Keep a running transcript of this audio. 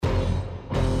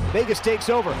Vegas takes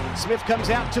over. Smith comes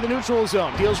out to the neutral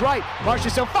zone. Deals right.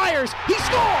 Marchessault fires. He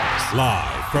scores!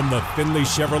 Live from the Finley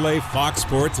Chevrolet Fox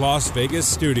Sports Las Vegas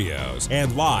studios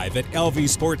and live at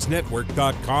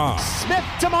lvsportsnetwork.com. Smith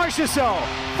to Marchessault.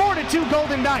 4-2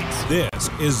 Golden Knights. This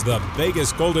is the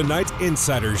Vegas Golden Knights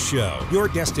Insider Show, your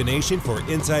destination for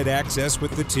inside access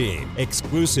with the team,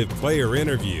 exclusive player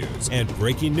interviews, and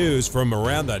breaking news from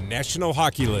around the National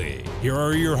Hockey League. Here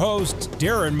are your hosts,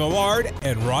 Darren Millard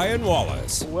and Ryan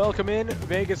Wallace. Welcome in,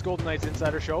 Vegas Golden Knights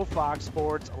Insider Show, Fox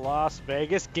Sports Las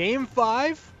Vegas. Game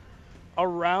 5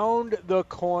 around the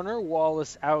corner.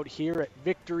 Wallace out here at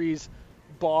Victory's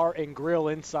Bar and Grill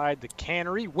inside the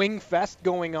Cannery. Wing Fest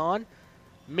going on.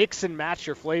 Mix and match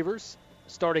your flavors,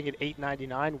 starting at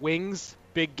 $8.99. Wings,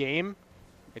 big game.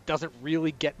 It doesn't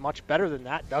really get much better than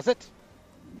that, does it?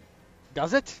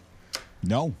 Does it?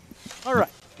 No. All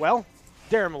right. Well,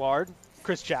 Darren Millard,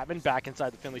 Chris Chapman back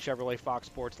inside the Finley Chevrolet Fox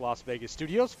Sports Las Vegas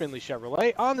studios. Finley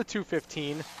Chevrolet on the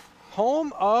 215,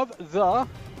 home of the...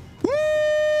 Woo!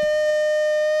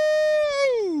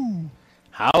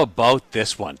 How about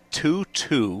this one?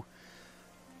 2-2,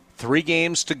 3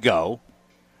 games to go.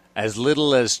 As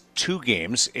little as 2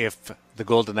 games if the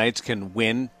Golden Knights can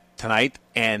win tonight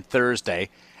and Thursday,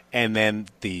 and then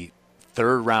the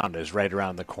third round is right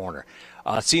around the corner.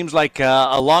 Seems like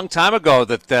a long time ago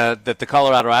that the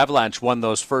Colorado Avalanche won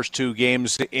those first 2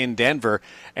 games in Denver,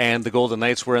 and the Golden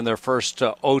Knights were in their first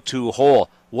 0-2 hole.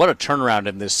 What a turnaround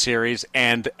in this series.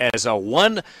 And as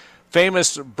one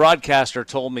famous broadcaster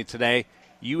told me today,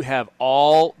 you have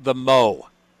all the mo.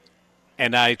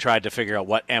 And I tried to figure out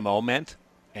what MO meant.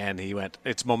 And he went,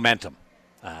 it's momentum.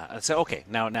 I said, okay,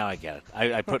 now I get it.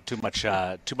 I put too much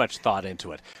thought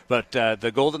into it. But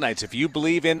the Golden Knights, if you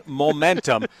believe in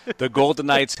momentum, the Golden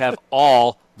Knights have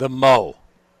all the mo.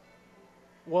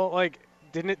 Well,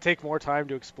 didn't it take more time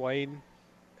to explain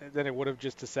than it would have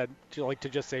just to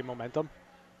just say momentum?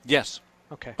 Yes.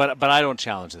 Okay. But I don't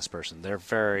challenge this person. They're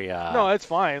very... No, it's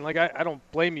fine. I don't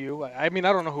blame you. I mean,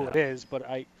 I don't know who it is, but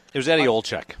I... It was Eddie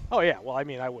Olczyk. Oh, yeah. Well, I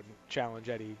mean, I wouldn't challenge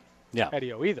Eddie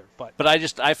O either. But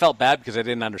I felt bad because I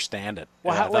didn't understand it.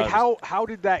 Well, how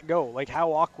did that go?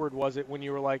 How awkward was it when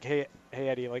you were like, hey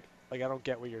Eddie, I don't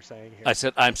get what you're saying here. I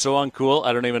said, I'm so uncool,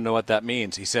 I don't even know what that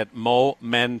means. He said,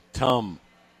 momentum.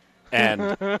 And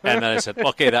then I said,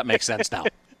 okay, that makes sense now.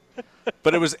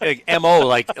 But it was MO,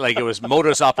 like it was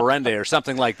modus operandi or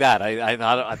something like that. I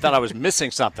thought I was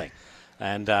missing something.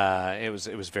 And it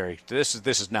was very. This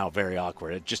is now very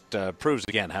awkward. It just proves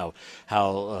again how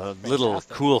little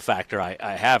cool factor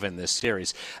I have in this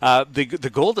series.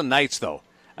 The Golden Knights, though,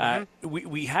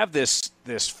 we have this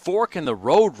fork in the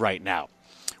road right now,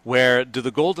 where do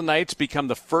the Golden Knights become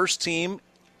the first team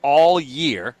all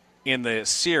year in the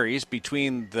series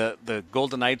between the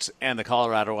Golden Knights and the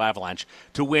Colorado Avalanche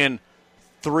to win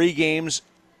 3 games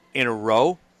in a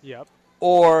row? Yep.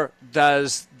 Or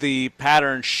does the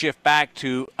pattern shift back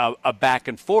to a back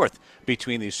and forth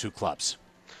between these 2 clubs?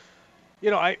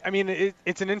 I mean,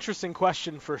 it's an interesting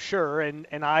question for sure, and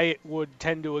I would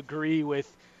tend to agree with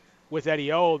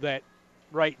Eddie O that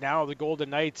right now the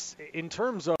Golden Knights, in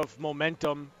terms of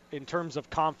momentum, in terms of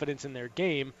confidence in their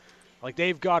game,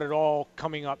 they've got it all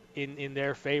coming up in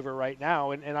their favor right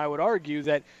now, and I would argue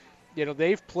that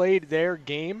they've played their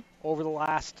game over the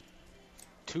last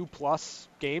 2+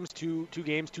 games, two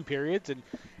games, 2 periods, and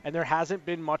there hasn't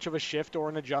been much of a shift or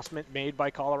an adjustment made by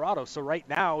Colorado. So right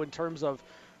now, in terms of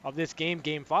this game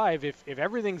 5, if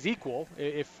everything's equal,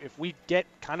 if we get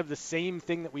kind of the same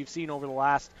thing that we've seen over the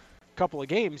last couple of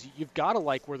games, you've got to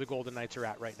like where the Golden Knights are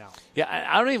at right now. Yeah,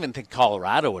 I don't even think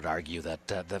Colorado would argue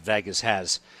that Vegas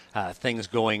has things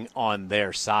going on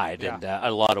their side and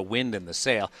a lot of wind in the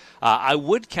sail. I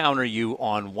would counter you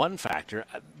on one factor.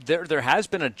 There has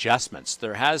been adjustments.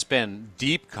 There has been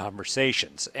deep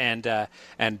conversations and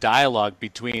dialogue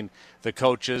between the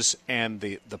coaches and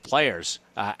the players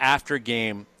after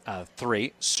Game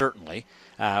 3, certainly,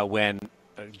 when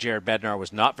Jared Bednar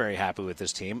was not very happy with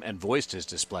his team and voiced his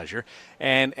displeasure.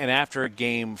 And after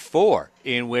Game 4,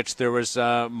 in which there was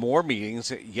more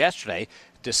meetings yesterday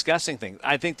discussing things,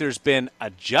 I think there's been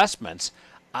adjustments.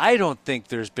 I don't think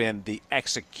there's been the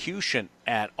execution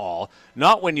at all.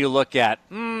 Not when you look at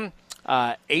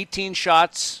 18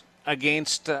 shots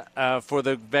against for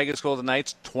the Vegas Golden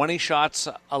Knights, 20 shots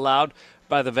allowed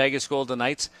by the Vegas Golden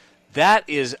Knights. That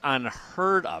is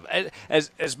unheard of.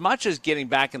 As much as getting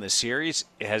back in the series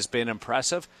has been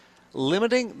impressive,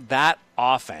 limiting that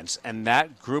offense and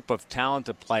that group of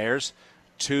talented players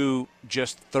to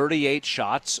just 38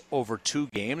 shots over 2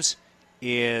 games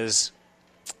is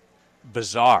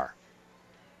bizarre.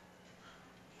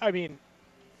 I mean,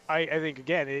 I think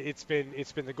again it's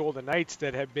been the Golden Knights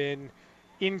that have been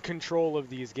in control of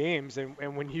these games,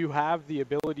 and when you have the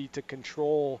ability to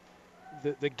control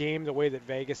the game the way that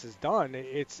Vegas has done,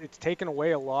 it's taken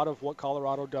away a lot of what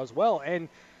Colorado does well. And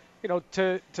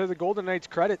to the Golden Knights'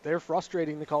 credit, they're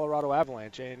frustrating the Colorado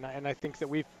Avalanche, and I think that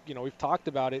we've talked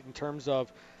about it in terms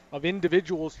of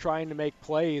individuals trying to make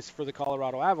plays for the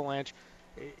Colorado Avalanche.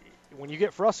 When you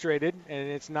get frustrated and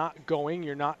it's not going,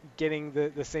 you're not getting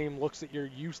the same looks that you're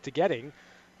used to getting.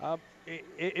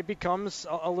 It becomes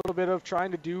a little bit of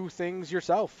trying to do things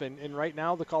yourself, and right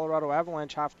now the Colorado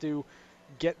Avalanche have to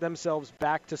get themselves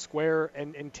back to square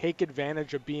and take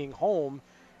advantage of being home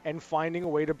and finding a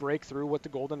way to break through what the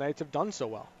Golden Knights have done so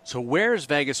well. So where is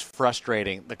Vegas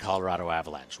frustrating the Colorado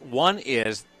Avalanche? One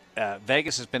is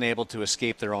Vegas has been able to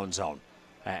escape their own zone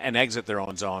and exit their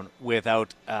own zone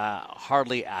without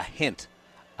hardly a hint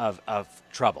of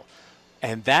trouble.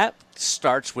 And that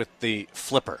starts with the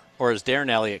flipper, or as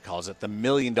Darren Elliott calls it, the $1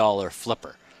 million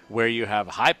flipper, where you have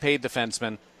high-paid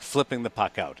defensemen flipping the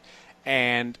puck out.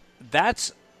 And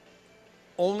that's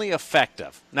only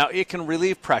effective. Now, it can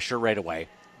relieve pressure right away.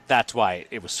 That's why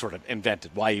it was sort of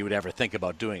invented, why you would ever think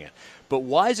about doing it. But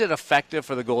why is it effective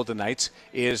for the Golden Knights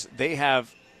is they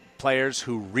have players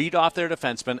who read off their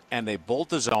defensemen and they bolt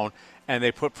the zone and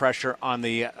they put pressure on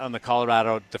the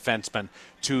Colorado defenseman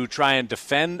to try and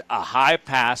defend a high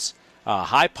pass, a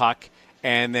high puck,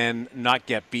 and then not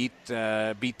get beat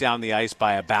down the ice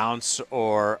by a bounce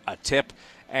or a tip,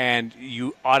 and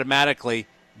you automatically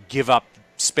give up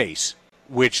space,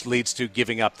 which leads to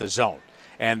giving up the zone.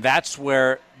 And that's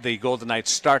where the Golden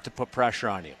Knights start to put pressure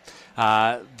on you.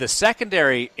 The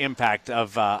secondary impact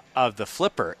of the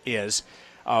flipper is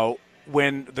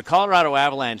when the Colorado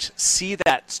Avalanche see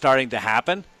that starting to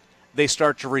happen, they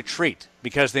start to retreat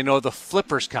because they know the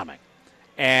flipper's coming.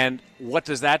 And what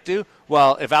does that do?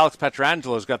 Well, if Alex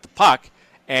Pietrangelo's got the puck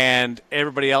and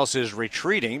everybody else is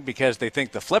retreating because they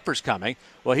think the flipper's coming,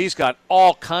 well, he's got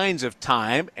all kinds of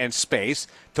time and space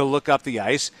to look up the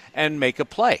ice and make a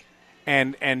play.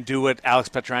 And do what Alex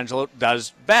Pietrangelo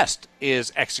does best,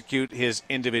 is execute his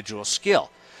individual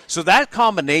skill. So that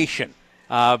combination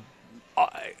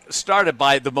started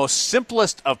by the most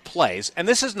simplest of plays, and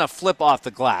this isn't a flip off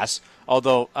the glass,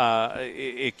 although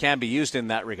it can be used in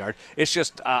that regard. It's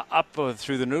just up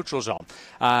through the neutral zone.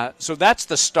 So that's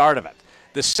the start of it.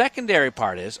 The secondary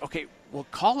part is, okay, well,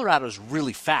 Colorado's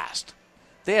really fast.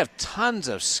 They have tons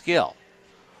of skill.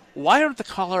 Why don't the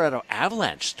Colorado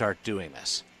Avalanche start doing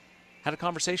this? Had a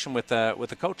conversation with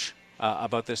the coach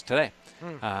about this today,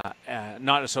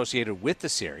 not associated with the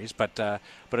series, but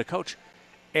a coach.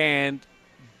 And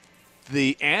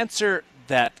the answer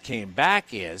that came back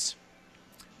is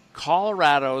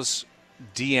Colorado's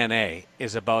DNA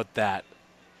is about that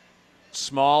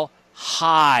small,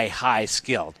 high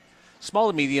skilled,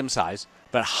 small to medium size,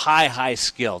 but high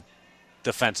skilled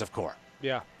defensive core.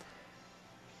 Yeah.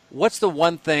 What's the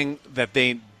one thing that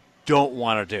they don't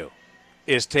want to do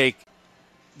is take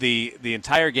the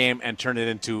entire game and turn it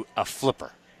into a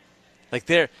flipper. Like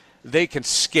they can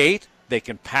skate, they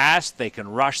can pass, they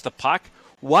can rush the puck.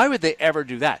 Why would they ever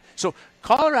do that? So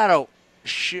Colorado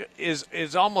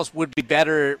is almost would be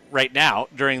better right now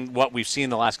during what we've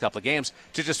seen the last couple of games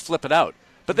to just flip it out.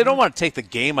 But they don't want to take the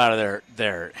game out of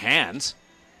their hands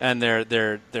and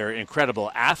their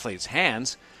incredible athletes'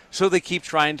 hands. So they keep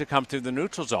trying to come through the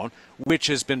neutral zone, which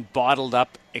has been bottled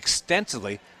up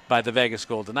extensively by the Vegas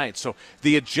Golden Knights. So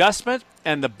the adjustment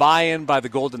and the buy-in by the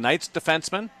Golden Knights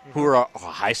defensemen, who are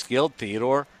high-skilled,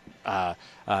 Theodore,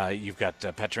 you've got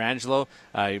Pietrangelo,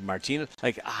 Martinez,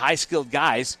 like high-skilled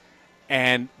guys,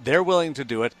 and they're willing to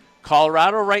do it.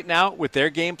 Colorado right now, with their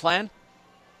game plan,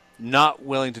 not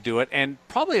willing to do it, and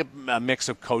probably a mix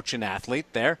of coach and athlete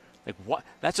there. Like what?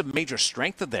 That's a major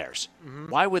strength of theirs.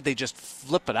 Why would they just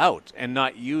flip it out and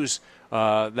not use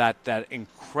that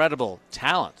incredible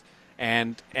talent?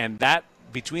 And that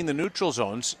between the neutral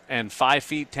zones and 5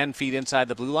 feet, 10 feet inside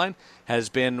the blue line has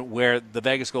been where the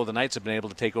Vegas Golden Knights have been able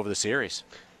to take over the series.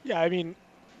 Yeah, I mean,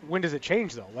 when does it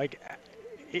change though? Like,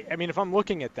 I mean, if I'm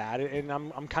looking at that and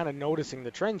I'm kind of noticing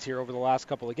the trends here over the last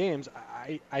couple of games,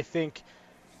 I think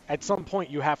at some point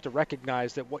you have to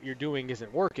recognize that what you're doing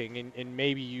isn't working, and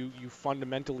maybe you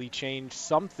fundamentally change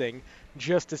something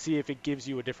just to see if it gives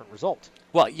you a different result.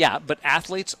 Well, yeah, but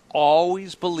athletes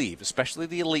always believe, especially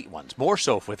the elite ones, more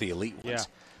so with the elite ones,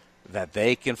 that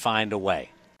they can find a way,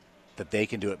 that they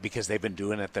can do it because they've been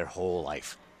doing it their whole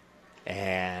life.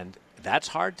 And that's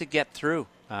hard to get through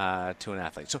to an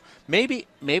athlete. So maybe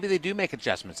they do make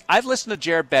adjustments. I've listened to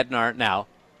Jared Bednar now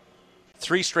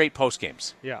 3 straight post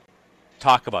games. Yeah.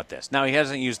 Talk about this. Now, he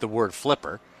hasn't used the word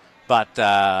flipper,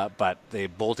 but they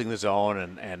bolting the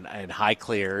zone and high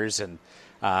clears and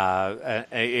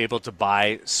able to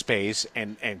buy space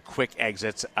and quick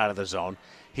exits out of the zone.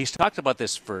 He's talked about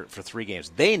this for 3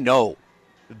 games. They know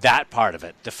that part of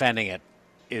it, defending it,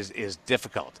 is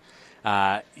difficult.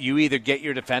 You either get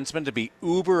your defensemen to be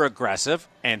uber aggressive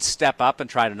and step up and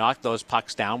try to knock those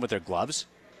pucks down with their gloves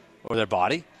or their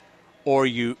body, or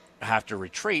you have to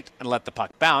retreat and let the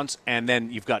puck bounce, and then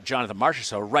you've got Jonathan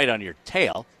Marchessault right on your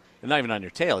tail. Not even on your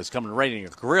tail, he's coming right in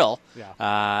your grill.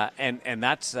 Yeah. And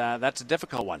that's a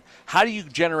difficult one. How do you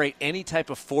generate any type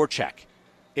of forecheck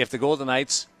if the Golden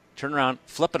Knights turn around,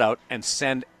 flip it out, and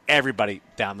send everybody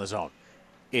down the zone?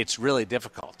 It's really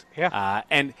difficult. Yeah.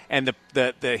 And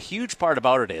the huge part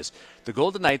about it is the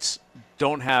Golden Knights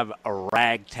don't have a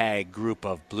ragtag group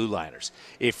of blue liners.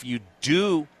 If you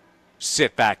do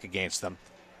sit back against them,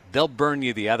 they'll burn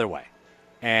you the other way.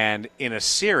 And in a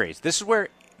series, this is where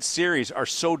series are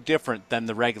so different than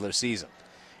the regular season.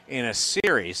 In a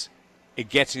series, it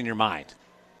gets in your mind,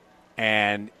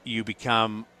 and you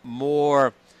become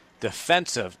more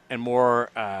defensive and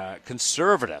more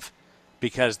conservative,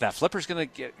 because that flipper's going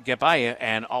to get by you,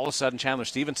 and all of a sudden Chandler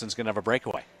Stevenson's going to have a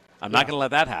breakaway. I'm not going to let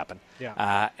that happen.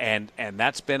 Yeah. And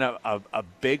that's been a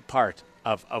big part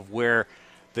of where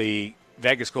the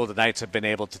Vegas Golden Knights have been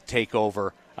able to take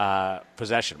over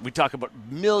possession. We talk about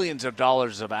millions of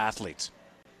dollars of athletes.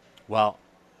 Well,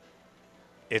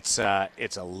 it's a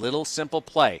little simple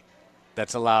play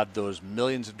that's allowed those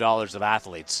millions of dollars of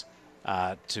athletes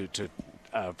to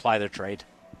apply their trade.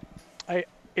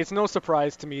 It's no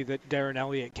surprise to me that Darren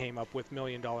Elliott came up with $1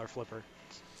 million flipper.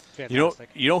 It's fantastic.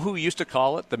 You know who used to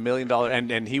call it the $1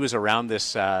 million, and he was around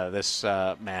this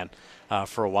man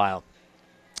for a while.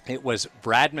 It was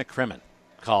Brad McCrimmon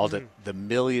called it the $1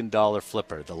 million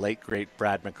flipper, the late great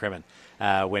Brad McCrimmon.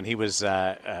 When he was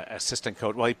assistant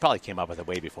coach. Well, he probably came up with it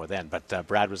way before then, but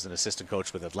Brad was an assistant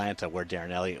coach with Atlanta where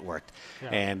Darren Elliott worked.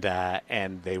 Yeah.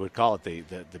 And they would call it the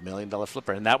 $1 million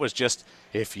flipper. And that was just,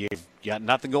 if you've got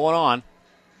nothing going on,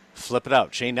 flip it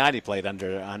out. Shane Knighty played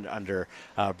under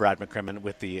Brad McCrimmon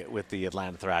with the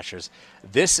Atlanta Thrashers.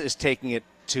 This is taking it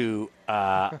to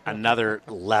another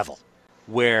level,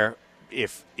 where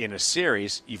if in a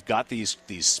series you've got these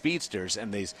speedsters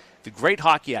and the great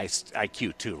hockey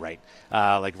IQ too, right?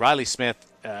 Like Riley Smith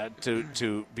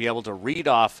to be able to read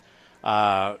off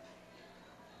Alec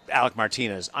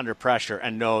Martinez under pressure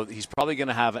and know he's probably going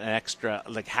to have an extra,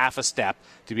 like half a step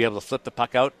to be able to flip the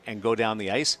puck out and go down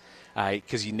the ice,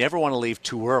 because you never want to leave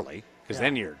too early, because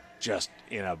then you're just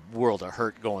in a world of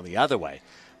hurt going the other way.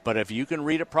 But if you can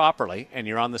read it properly and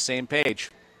you're on the same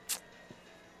page,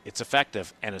 it's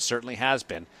effective, and it certainly has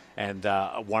been. And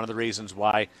one of the reasons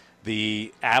why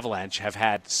the Avalanche have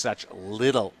had such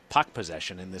little puck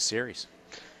possession in this series.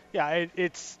 Yeah,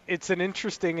 it's an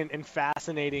interesting and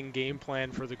fascinating game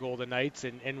plan for the Golden Knights,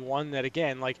 and one that,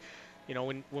 again, like, you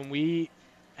know, when we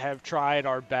have tried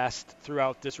our best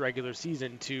throughout this regular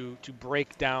season to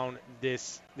break down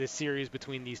this series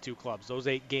between these two clubs, those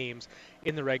 8 games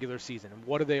in the regular season, and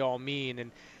what do they all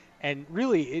mean, and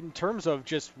really in terms of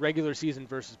just regular season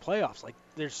versus playoffs, like,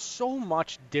 there's so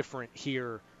much different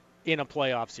here in a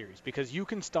playoff series, because you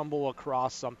can stumble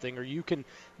across something, or you can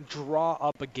draw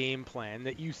up a game plan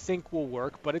that you think will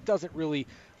work, but it doesn't really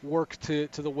work to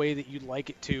the way that you'd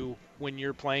like it to when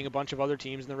you're playing a bunch of other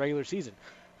teams in the regular season.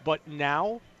 But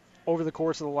now, over the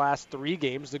course of the last 3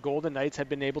 games, the Golden Knights have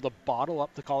been able to bottle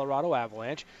up the Colorado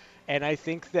Avalanche, and I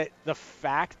think that the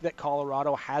fact that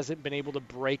Colorado hasn't been able to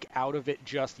break out of it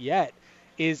just yet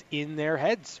is in their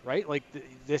heads, right? Like,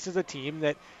 this is a team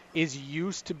that is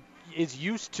used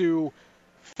to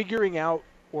figuring out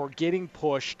or getting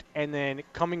pushed and then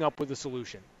coming up with a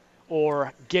solution,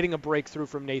 or getting a breakthrough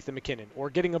from Nathan MacKinnon, or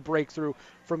getting a breakthrough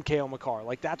from Cale Makar.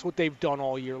 Like, that's what they've done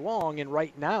all year long, and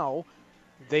right now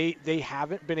they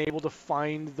haven't been able to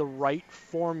find the right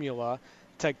formula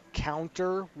to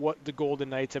counter what the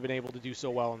Golden Knights have been able to do so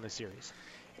well in this series.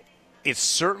 It's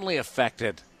certainly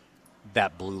affected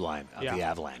that blue line of the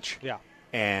Avalanche. Yeah.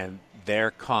 And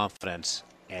their confidence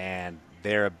and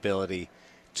their ability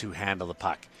to handle the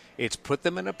puck. It's put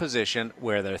them in a position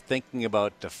where they're thinking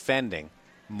about defending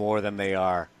more than they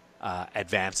are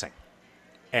advancing.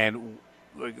 And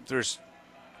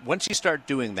once you start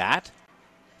doing that,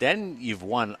 then you've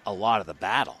won a lot of the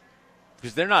battle,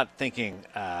 because they're not thinking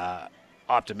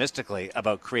optimistically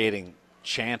about creating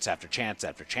chance after chance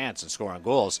after chance and scoring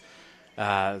goals.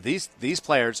 These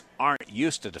players aren't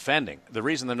used to defending. The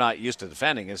reason they're not used to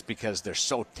defending is because they're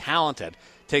so talented.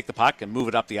 Take the puck and move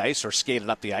it up the ice, or skate it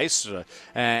up the ice,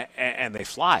 and they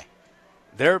fly.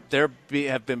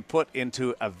 Have been put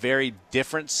into a very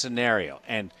different scenario.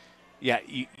 And Yeah,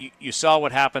 you saw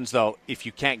what happens, though, if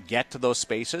you can't get to those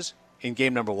spaces in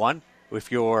game number one.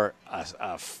 If you're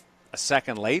a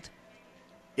second late,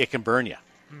 it can burn you.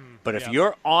 But if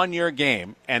you're on your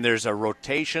game and there's a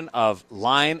rotation of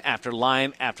line after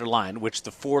line after line, which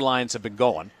the 4 lines have been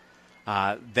going,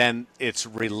 then it's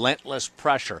relentless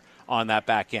pressure on that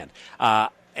back end.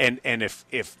 And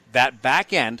if that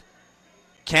back end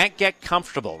can't get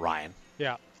comfortable, Ryan,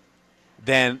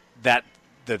 then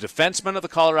the defenseman of the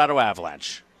Colorado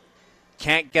Avalanche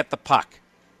can't get the puck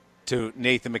to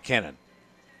Nathan MacKinnon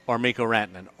or Mikko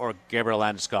Rantanen or Gabriel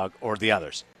Landeskog or the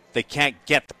others. They can't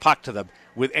get the puck to them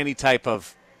with any type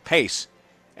of pace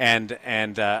and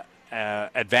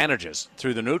advantages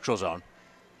through the neutral zone.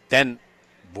 Then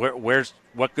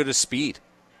what good is speed?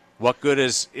 What good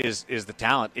is the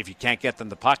talent if you can't get them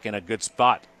the puck in a good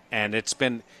spot? And it's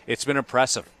been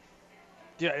impressive.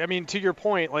 Yeah, I mean, to your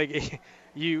point, like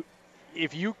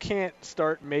if you can't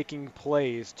start making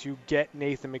plays to get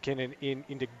Nathan MacKinnon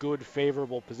into good,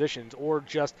 favorable positions, or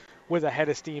just with a head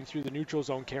of steam through the neutral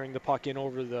zone carrying the puck in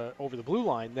over the blue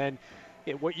line, then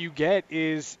what you get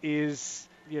is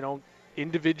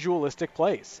individualistic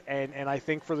plays. And I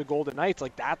think for the Golden Knights,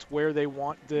 like, that's where they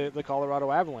want the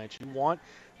Colorado Avalanche. You want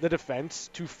the defense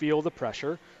to feel the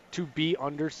pressure, to be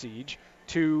under siege,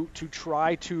 to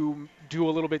try to do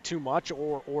a little bit too much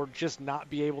or just not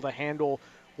be able to handle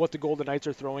what the Golden Knights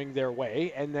are throwing their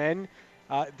way, and then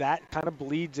that kind of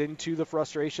bleeds into the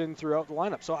frustration throughout the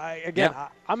lineup. So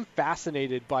I'm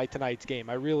fascinated by tonight's game.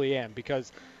 I really am,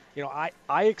 because I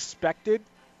expected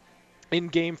in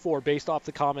Game 4, based off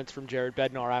the comments from Jared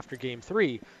Bednar after Game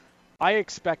 3, I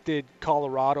expected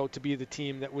Colorado to be the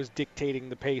team that was dictating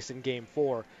the pace in Game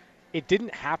 4. It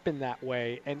didn't happen that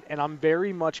way, and I'm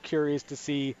very much curious to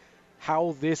see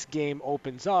how this game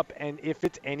opens up and if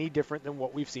it's any different than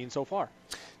what we've seen so far.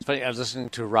 It's funny, I was listening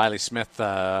to Riley Smith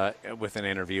with an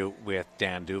interview with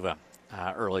Dan Duva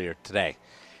earlier today,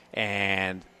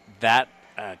 and that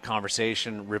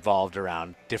conversation revolved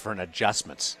around different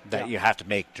adjustments that you have to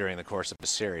make during the course of a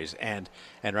series. And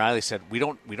Riley said, we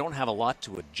don't have a lot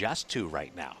to adjust to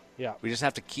right now. Yeah. We just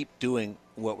have to keep doing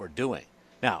what we're doing.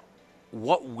 Now,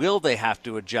 what will they have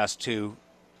to adjust to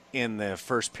in the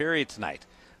first period tonight?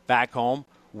 Back home,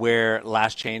 where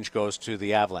last change goes to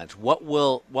the Avalanche. What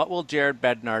will Jared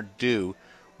Bednar do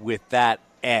with that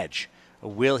edge?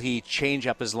 Will he change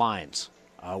up his lines?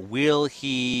 Will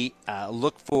he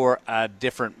look for a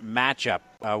different matchup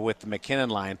with the MacKinnon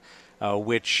line,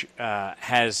 which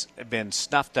has been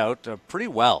snuffed out pretty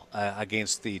well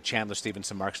against the Chandler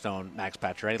Stevenson, Mark Stone, Max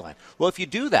Pacioretty line? Well, if you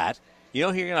do that, you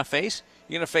know who you're going to face?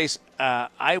 You're going to face,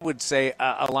 I would say,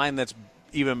 a line that's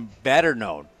even better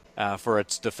known for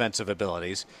its defensive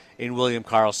abilities in William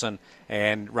Karlsson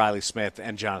and Riley Smith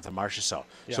and Jonathan Marchessault.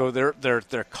 Yeah. So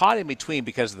they're caught in between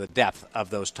because of the depth of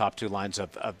those top 2 lines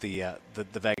of the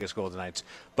Vegas Golden Knights.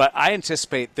 But I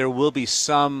anticipate there will be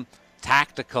some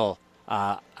tactical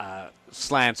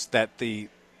slants that the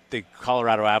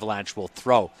Colorado Avalanche will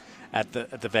throw at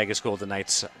the Vegas Golden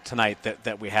Knights tonight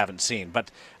that we haven't seen.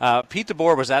 But Pete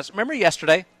DeBoer was asked, remember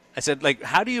yesterday, I said, like,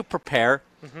 how do you prepare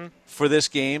for this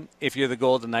game if you're the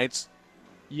Golden Knights?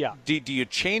 Yeah. Do you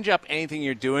change up anything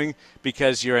you're doing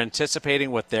because you're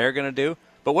anticipating what they're going to do?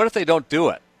 But what if they don't do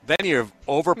it? Then you're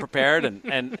over-prepared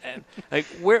and like,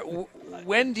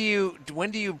 when do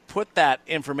you put that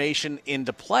information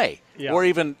into play or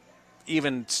even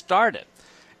start it?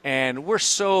 And we're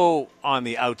so on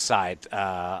the outside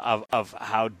of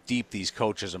how deep these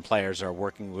coaches and players are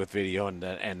working with video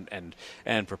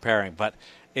and preparing. But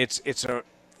it's a,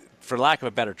 for lack of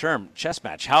a better term, chess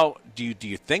match. How do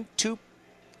you think two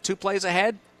plays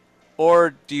ahead,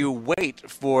 or do you wait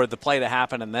for the play to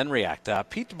happen and then react?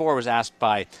 Pete DeBoer was asked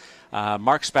by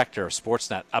Mark Spector of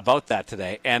Sportsnet about that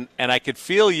today, and I could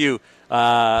feel you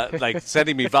like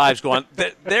sending me vibes going,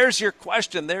 there's your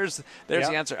question, there's the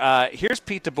answer. Here's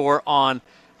Pete DeBoer on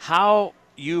how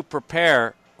you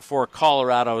prepare for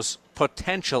Colorado's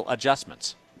potential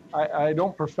adjustments. I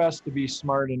don't profess to be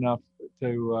smart enough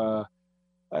to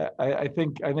I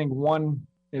think one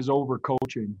is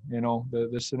overcoaching,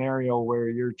 the scenario where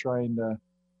you're trying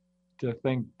to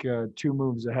think 2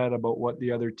 moves ahead about what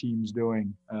the other team's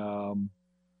doing. I'm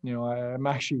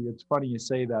actually, it's funny you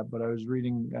say that, but I was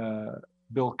reading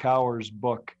Bill Cowher's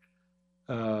book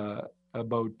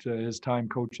about his time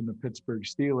coaching the Pittsburgh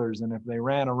Steelers, and if they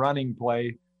ran a running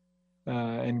play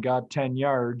and got 10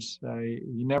 yards,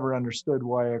 he never understood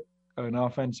why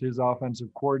his offensive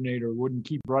coordinator wouldn't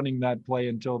keep running that play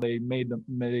until they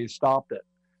stopped it.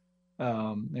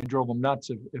 It drove them nuts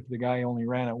if the guy only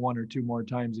ran it 1 or 2 more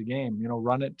times a game.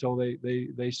 Run it till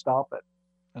they stop it.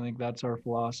 I think that's our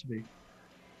philosophy.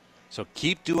 So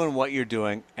keep doing what you're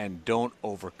doing and don't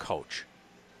overcoach.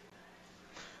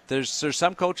 There's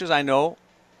some coaches I know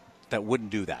that wouldn't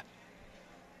do that.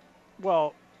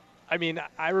 Well, I mean,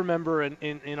 I remember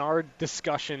in our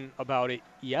discussion about it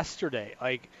yesterday,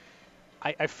 like,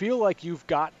 I feel like you've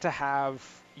got to have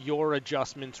your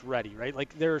adjustments ready, right?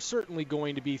 Like, there are certainly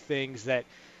going to be things that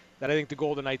I think the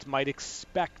Golden Knights might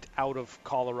expect out of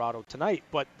Colorado tonight.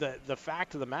 But the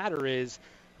fact of the matter is,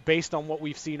 based on what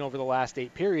we've seen over the last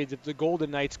 8 periods, if the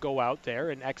Golden Knights go out there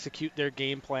and execute their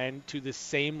game plan to the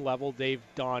same level they've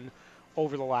done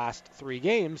over the last 3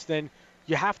 games, then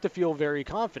you have to feel very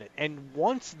confident. And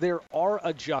once there are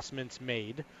adjustments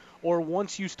made, or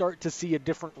once you start to see a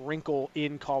different wrinkle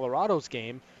in Colorado's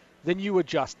game, then you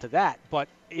adjust to that. But,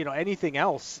 anything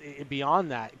else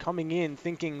beyond that, coming in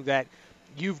thinking that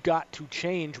you've got to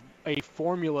change a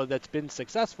formula that's been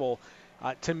successful,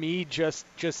 to me just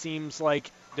seems like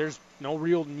there's no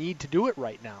real need to do it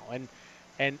right now.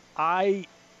 And I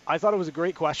thought it was a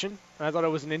great question, and I thought it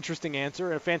was an interesting answer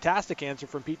and a fantastic answer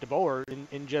from Pete DeBoer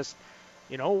in just,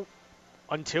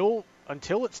 until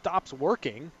it stops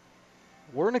working,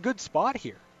 we're in a good spot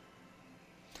here.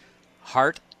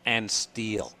 Heart and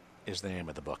Steel is the name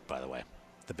of the book, by the way,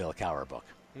 the Bill Cowher book.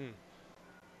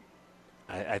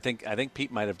 I think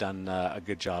Pete might have done a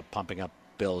good job pumping up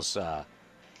Bill's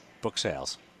book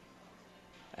sales.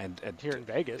 And here in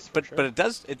Vegas, but sure. But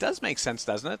it does make sense,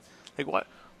 doesn't it? Like,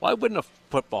 why wouldn't a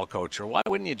football coach, or why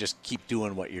wouldn't you just keep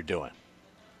doing what you're doing?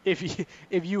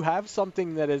 If you have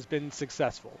something that has been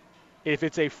successful, if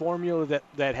it's a formula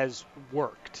that has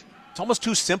worked, it's almost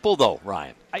too simple, though,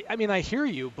 Ryan. I mean, I hear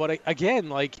you, but again,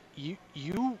 like,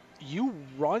 you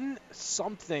run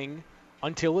something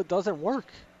until it doesn't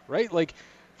work, right? Like,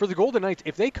 for the Golden Knights,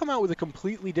 if they come out with a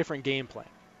completely different game plan,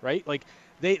 right? Like,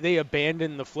 they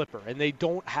abandon the flipper and they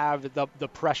don't have the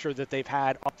pressure that they've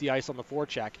had up the ice on the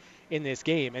forecheck in this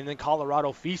game, and then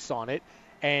Colorado feasts on it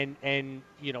and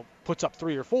puts up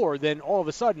 3 or 4, then all of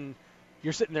a sudden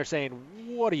you're sitting there saying,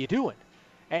 what are you doing?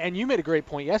 And you made a great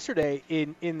point yesterday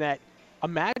in that,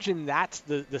 imagine that's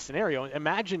the scenario.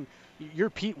 Imagine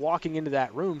you're Pete walking into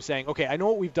that room saying, okay, I know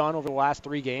what we've done over the last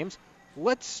 3 games.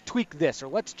 Let's tweak this, or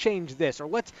let's change this, or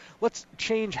let's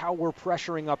change how we're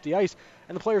pressuring up the ice.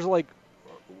 And the players are like,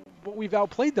 but we've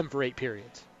outplayed them for 8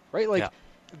 periods, right? Like,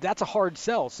 That's a hard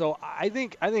sell. So I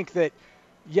think that,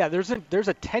 yeah, there's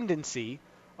a tendency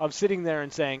of sitting there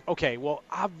and saying, okay, well,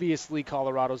 obviously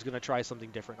Colorado's going to try something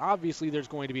different. Obviously there's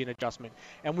going to be an adjustment,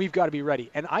 and we've got to be ready.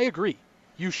 And I agree.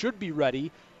 You should be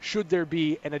ready should there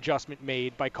be an adjustment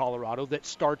made by Colorado that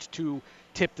starts to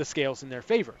tip the scales in their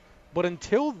favor. But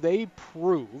until they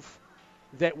prove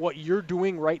that what you're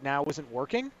doing right now isn't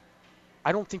working,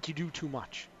 I don't think you do too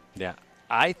much. Yeah.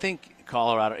 I think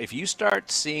Colorado, if you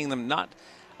start seeing them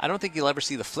I don't think you'll ever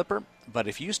see the flipper, but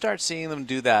if you start seeing them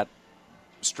do that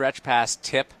stretch pass,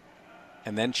 tip,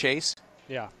 and then chase,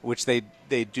 which they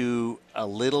do a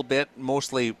little bit,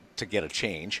 mostly to get a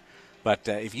change. But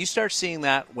if you start seeing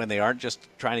that when they aren't just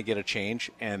trying to get a change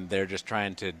and they're just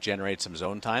trying to generate some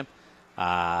zone time,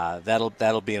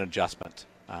 that'll be an adjustment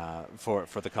for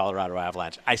the Colorado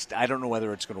Avalanche. I don't know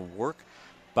whether it's going to work,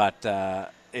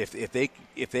 but if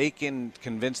they can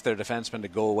convince their defensemen to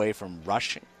go away from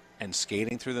rushing and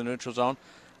skating through the neutral zone,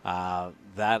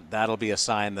 that'll be a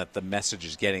sign that the message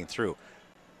is getting through.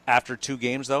 After 2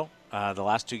 games, though, the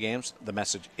last 2 games, the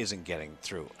message isn't getting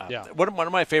through. One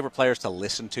of my favorite players to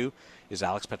listen to is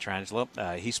Alex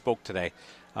Pietrangelo. He spoke today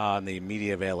on the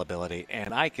media availability,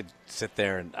 and I could sit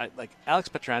there and Alex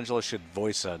Pietrangelo should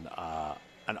voice an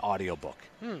audiobook.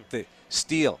 The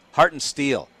Steel, Heart and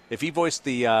Steel. If he voiced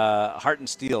the Heart and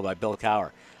Steel by Bill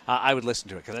Cowher, I would listen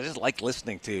to it because I just like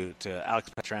listening to Alex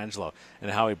Pietrangelo and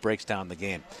how he breaks down the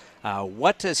game.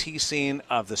 What has he seen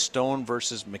of the Stone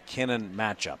versus McKinnon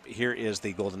matchup? Here is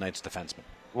the Golden Knights defenseman.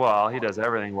 Well, he does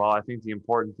everything well. I think the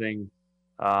important thing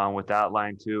with that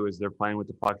line, too, is they're playing with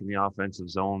the puck in the offensive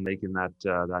zone, making that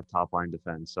top line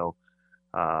defense. So,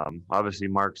 obviously,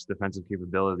 Mark's defensive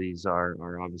capabilities are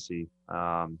obviously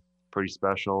pretty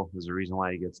special. There's a reason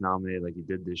why he gets nominated like he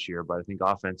did this year. But I think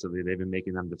offensively, they've been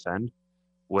making them defend,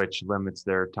 which limits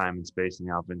their time and space in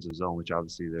the offensive zone, which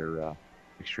obviously they're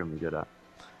extremely good at.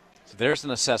 So there's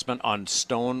an assessment on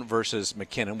Stone versus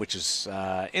McKinnon, which is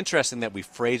interesting that we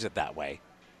phrase it that way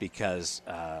because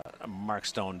Mark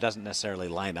Stone doesn't necessarily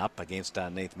line up against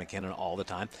Nathan McKinnon all the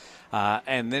time.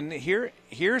 And then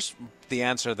here's the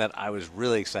answer that I was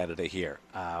really excited to hear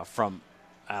from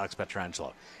Alex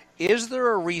Pietrangelo. Is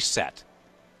there a reset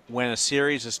when a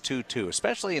series is 2-2,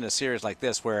 especially in a series like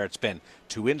this where it's been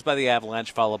 2 wins by the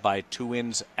Avalanche followed by 2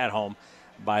 wins at home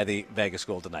by the Vegas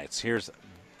Golden Knights? Here's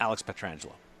Alex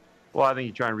Pietrangelo. Well, I think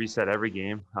you try and reset every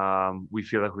game. We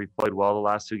feel like we've played well the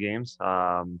last 2 games.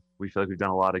 We feel like we've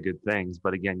done a lot of good things,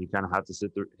 but again, you kind of have to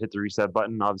hit the reset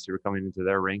button. Obviously, we're coming into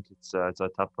their rink. It's a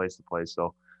tough place to play,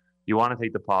 so you want to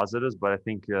take the positives. But I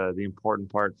think the important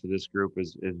part for this group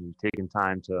is taking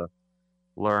time to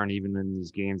learn, even in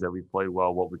these games that we've played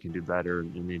well, what we can do better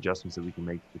and the adjustments that we can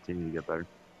make to continue to get better.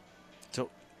 So,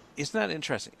 isn't that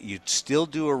interesting? You'd still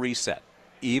do a reset,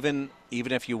 even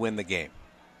if you win the game.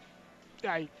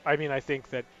 I mean, I think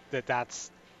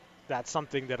that's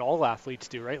something that all athletes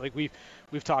do, right? Like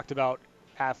we've talked about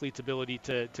athletes' ability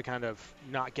to kind of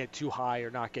not get too high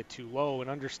or not get too low, and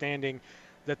understanding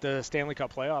that the Stanley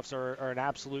Cup playoffs are an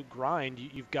absolute grind.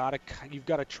 You've got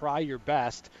to try your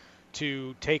best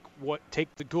to take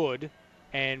the good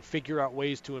and figure out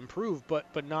ways to improve, but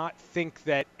not think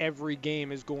that every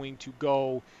game is going to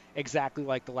go exactly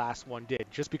like the last one did.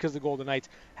 Just because the Golden Knights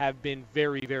have been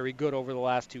very, very good over the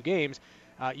last 2 games,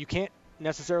 you can't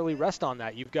necessarily rest on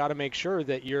that. You've got to make sure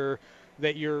that you're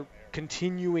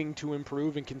continuing to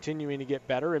improve and continuing to get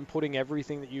better and putting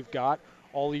everything that you've got,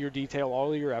 all of your detail,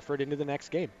 all of your effort into the next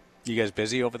game. You guys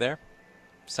busy over there?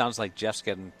 Sounds like Jeff's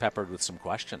getting peppered with some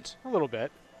questions. A little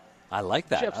bit. I like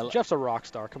that. Jeff's a rock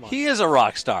star. Come on. He is a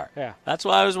rock star. Yeah. That's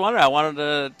why I was wondering. I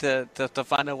wanted to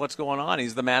find out what's going on.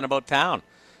 He's the man about town,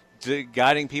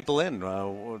 guiding people in.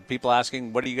 People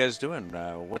asking, what are you guys doing?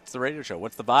 What's the radio show?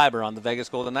 What's the vibe around the Vegas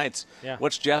Golden Knights? Yeah.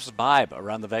 What's Jeff's vibe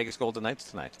around the Vegas Golden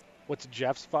Knights tonight? What's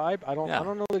Jeff's vibe? I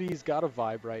don't know that he's got a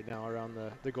vibe right now around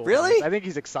the Golden Really? Knights. I think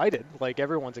he's excited. Like,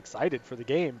 everyone's excited for the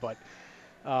game. But,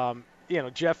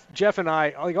 Jeff and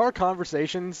I, like, our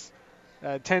conversations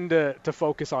tend to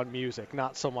focus on music,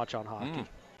 not so much on hockey.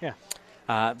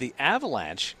 Yeah. The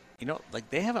Avalanche,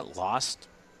 they haven't lost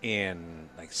in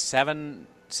like seven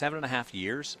and a half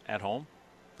years at home.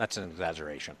 That's an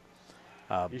exaggeration.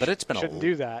 But it's been shouldn't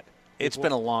do that. It's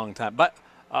been a long time. But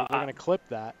we're going to clip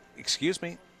that. Excuse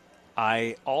me.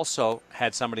 I also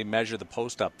had somebody measure the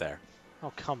post up there.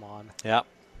 Oh, come on. Yeah.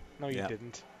 No, you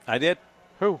didn't. I did.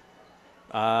 Who?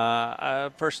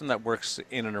 A person that works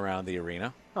in and around the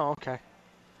arena. Oh, okay.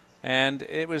 And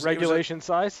it was regulation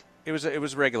size. It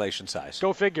was regulation size.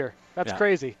 Go figure. That's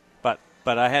crazy.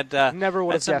 But I had never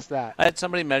would have guessed that. I had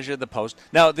somebody measure the post.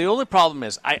 Now the only problem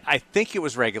is I think it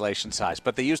was regulation size,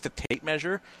 but they used a tape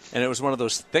measure, and it was one of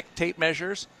those thick tape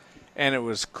measures, and it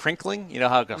was crinkling. You know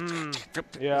how it goes.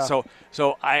 Yeah.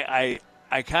 So I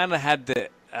kind of had to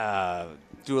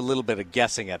do a little bit of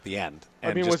guessing at the end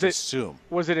and assume.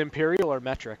 Was it imperial or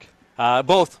metric?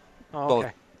 Both. Oh, both.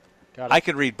 Okay. Got it. I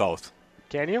could read both.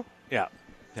 Can you? Yeah.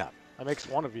 That makes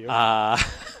one of you. But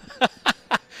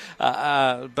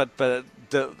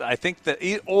I think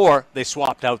that or they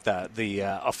swapped out the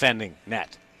offending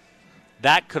net.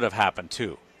 That could have happened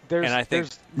too. There's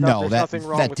nothing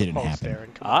wrong that with didn't the post, happen.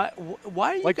 Aaron. Come on.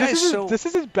 Why are you guys this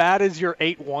is as bad as your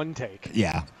 8-1 take.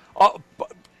 Yeah.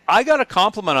 I got a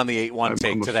compliment on the 8-1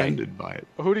 take I'm today. offended by it.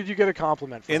 Who did you get a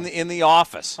compliment from? In the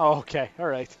office. Oh, okay. All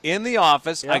right. In the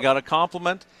office, Yep. I got a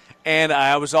compliment, and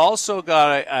I was also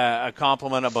got a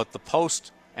compliment about the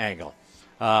post angle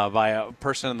by a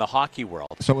person in the hockey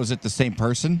world. So was it the same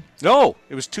person? No,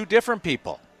 it was 2 different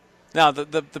people. Now,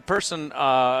 the person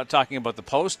talking about the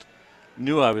post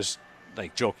knew I was,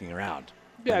 like, joking around.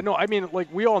 Yeah, no, I mean,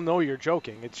 like, we all know you're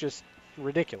joking. It's just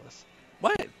ridiculous.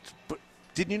 What? But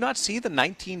did you not see the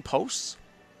 19 posts?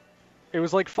 It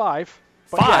was like 5.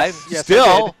 But 5? Yes,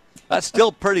 Still, that's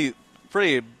still pretty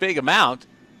big amount,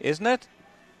 isn't it?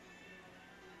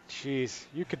 Jeez,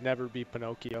 you could never be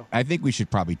Pinocchio. I think we should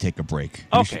probably take a break.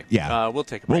 Okay. Yeah. We'll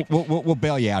take a break. We'll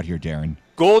bail you out here, Darren.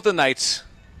 Golden Knights,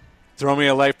 throw me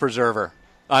a life preserver.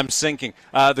 I'm sinking.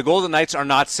 The Golden Knights are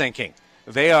not sinking.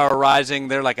 They are rising.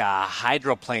 They're like a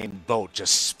hydroplane boat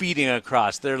just speeding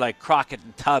across. They're like Crockett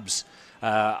and Tubbs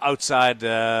outside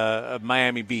of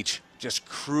Miami Beach, just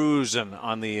cruising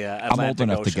on the Atlantic I'm old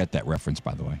enough Ocean. to get that reference,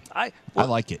 by the way. I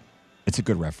like it. It's a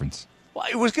good reference. Well,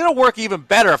 it was going to work even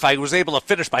better if I was able to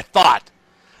finish my thought.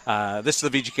 This is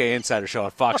the VGK Insider Show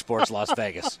on Fox Sports Las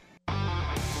Vegas.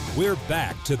 We're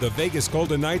back to the Vegas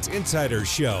Golden Knights Insider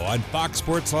Show on Fox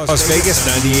Sports Las Vegas,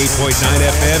 98.9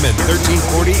 FM and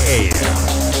 1340 AM.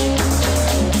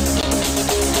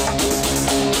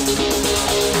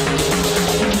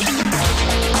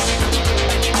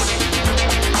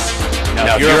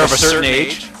 Now, if you're of a certain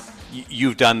age,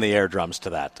 you've done the air drums to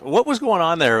that. What was going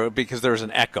on there? Because there was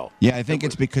an echo. Yeah, I think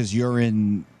it's because you're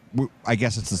in. I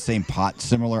guess it's the same pot,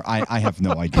 similar. I have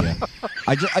no idea.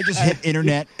 I just hit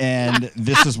internet, and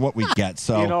this is what we get.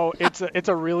 So it's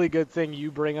a really good thing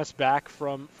you bring us back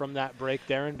from that break,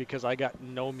 Darren, because I got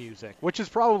no music, which is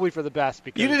probably for the best.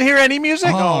 Because you didn't hear any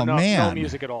music? Oh, no man. no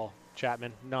music at all.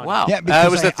 Chapman. None. Wow. Yeah,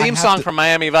 It was the theme song from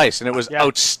Miami Vice, and it was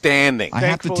outstanding. I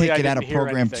have to Thankfully, take it I out of didn't hear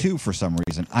program anything. 2 for some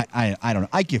reason. I don't know.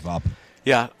 I give up.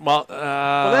 Yeah, well,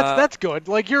 that's good.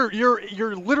 Like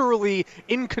you're literally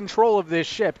in control of this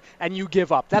ship, and you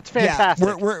give up. That's fantastic.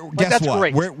 Yeah, Like, guess that's what?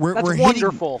 great. We're that's hitting,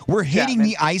 wonderful. We're hitting Chapman.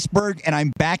 the iceberg, and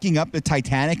I'm backing up the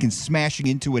Titanic and smashing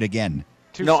into it again.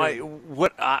 Too no, soon.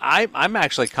 I'm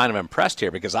actually kind of impressed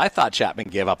here because I thought Chapman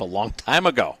gave up a long time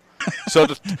ago. So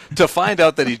to find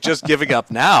out that he's just giving up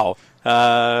now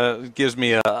gives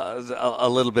me a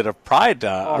little bit of pride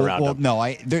around him.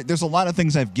 No, there's a lot of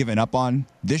things I've given up on.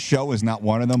 This show is not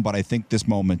one of them, but I think this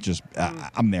moment just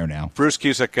I'm there now. Bruce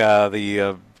Cusick,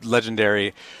 the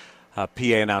legendary PA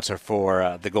announcer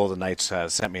for the Golden Knights,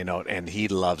 sent me a note, and he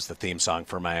loves the theme song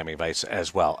for Miami Vice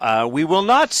as well. We will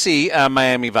not see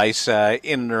Miami Vice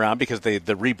in and around because the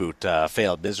reboot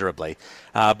failed miserably,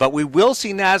 but we will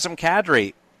see Nazem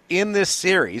Kadri in this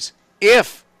series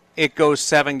if it goes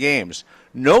 7 games.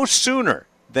 No sooner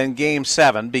than Game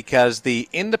 7 because the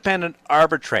independent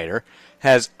arbitrator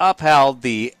has upheld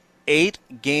the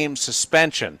 8-game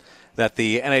suspension that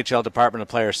the NHL Department of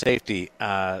Player Safety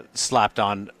slapped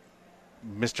on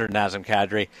Mr. Nazem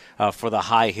Kadri for the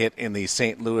high hit in the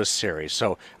St. Louis series.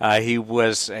 So he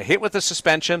was hit with a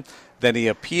suspension. Then he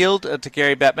appealed to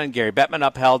Gary Bettman. Gary Bettman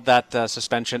upheld that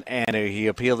suspension, and he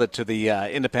appealed it to the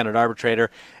independent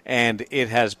arbitrator, and it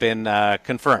has been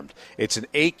confirmed. It's an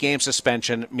 8-game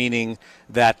suspension, meaning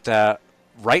that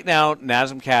right now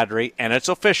Nazem Kadri, and it's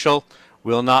official,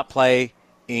 will not play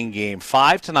in Game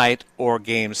 5 tonight or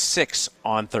Game 6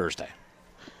 on Thursday.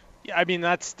 Yeah, I mean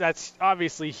that's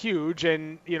obviously huge,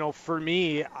 and for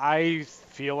me, I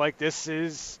feel like this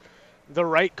is the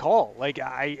right call. Like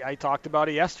I talked about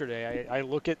it yesterday. I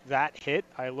look at that hit.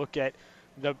 I look at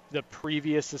the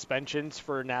previous suspensions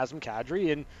for Nazem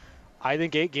Kadri, and I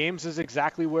think 8 games is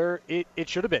exactly where it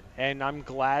should have been. And I'm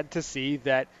glad to see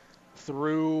that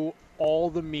through all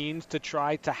the means to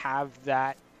try to have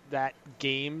that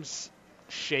games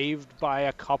shaved by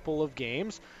a couple of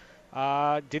games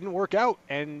didn't work out.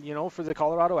 And for the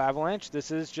Colorado Avalanche,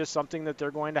 this is just something that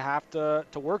they're going to have to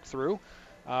work through.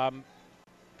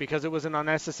 Because it was an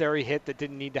unnecessary hit that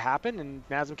didn't need to happen, and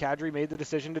Nazem Kadri made the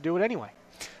decision to do it anyway.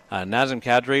 Nazem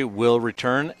Kadri will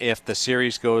return if the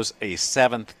series goes a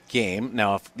 7th game.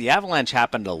 Now, if the Avalanche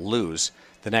happen to lose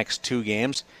the next 2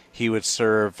 games, he would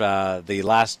serve the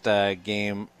last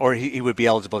game, or he would be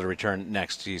eligible to return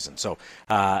next season. So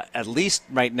at least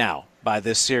right now, by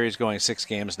this series going 6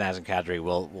 games, Nazem Kadri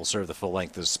will serve the full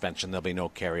length of the suspension. There'll be no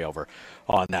carryover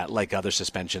on that like other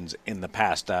suspensions in the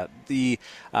past. The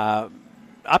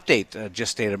update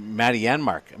just stated Matty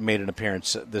Janmark made an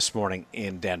appearance this morning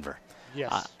in Denver.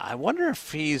 Yes. I wonder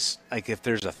if if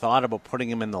there's a thought about putting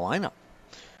him in the lineup.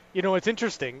 It's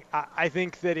interesting. I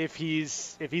think that if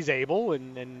he's able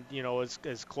and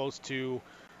as close to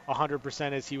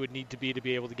 100% as he would need to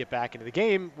be able to get back into the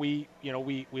game, we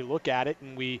look at it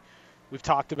and we've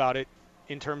talked about it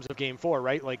in terms of Game 4,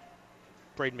 right? Like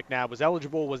Brayden McNabb was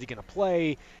eligible. Was he going to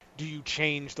play? Do you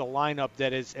change the lineup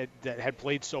that had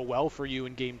played so well for you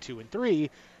in Game 2 and 3?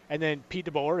 And then Pete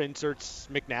DeBoer inserts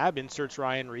McNabb, inserts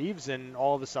Ryan Reeves, and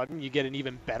all of a sudden you get an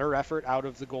even better effort out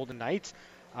of the Golden Knights.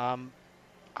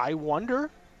 I wonder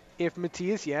if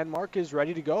Matthias Janmark is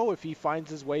ready to go, if he finds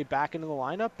his way back into the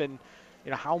lineup, and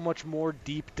how much more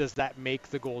deep does that make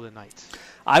the Golden Knights?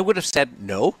 I would have said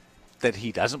no, that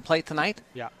he doesn't play tonight.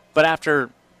 Yeah. But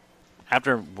after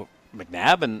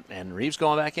McNabb and Reeves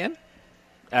going back in,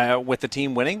 with the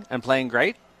team winning and playing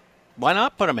great, why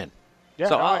not put him in? Yeah,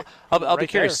 so no, I'll be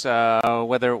curious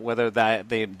whether that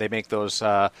they make those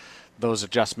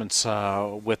adjustments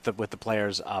with the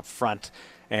players up front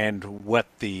and what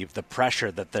the pressure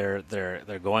that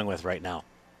they're going with right now.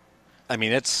 I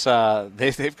mean, it's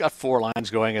they've got 4 lines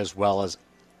going as well as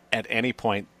at any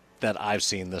point that I've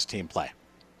seen this team play.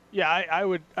 Yeah, I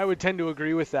would tend to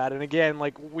agree with that. And again,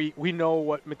 like we know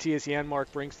what Matthias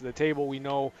Janmark brings to the table. We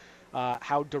know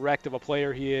how direct of a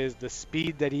player he is, the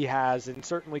speed that he has, and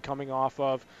certainly coming off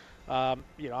of,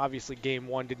 obviously Game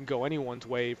 1 didn't go anyone's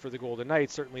way for the Golden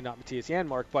Knights, certainly not Matthias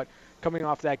Janmark, but coming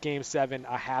off that Game 7,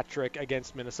 a hat trick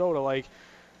against Minnesota, like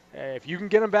if you can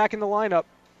get him back in the lineup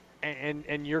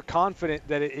and you're confident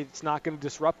that it's not going to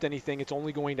disrupt anything, it's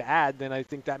only going to add, then I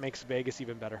think that makes Vegas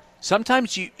even better.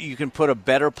 Sometimes you can put a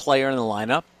better player in the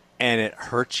lineup and it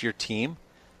hurts your team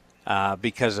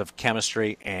because of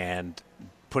chemistry and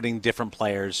putting different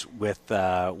players with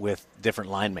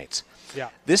different line mates. Yeah.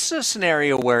 This is a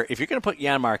scenario where if you're going to put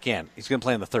Janmark in, he's going to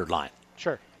play in the 3rd line.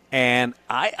 Sure. And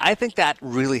I think that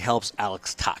really helps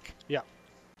Alex Tuch. Yeah.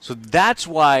 So that's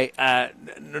why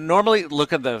normally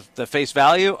look at the face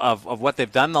value of what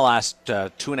they've done the last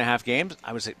 2.5 games.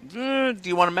 I would say, do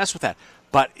you want to mess with that?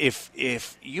 But if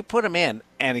you put them in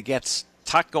and it gets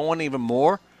tucked going even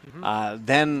more,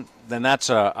 then that's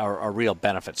a real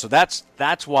benefit. So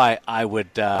that's why I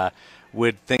would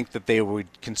think that they would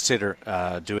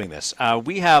consider doing this.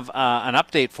 We have an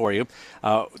update for you.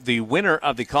 The winner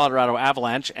of the Colorado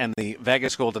Avalanche and the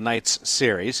Vegas Golden Knights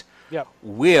series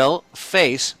will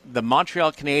face the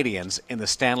Montreal Canadiens in the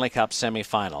Stanley Cup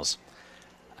semifinals.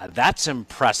 That's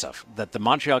impressive that the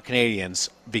Montreal Canadiens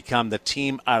become the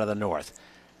team out of the North.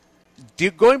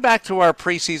 Going back to our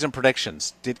preseason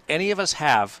predictions, did any of us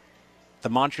have the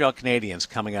Montreal Canadiens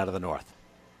coming out of the North?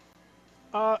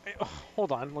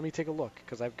 Hold on, let me take a look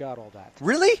because I've got all that.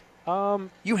 Really?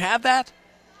 You have that?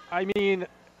 I mean,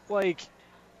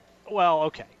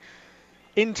 okay.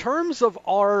 In terms of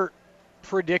our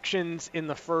predictions in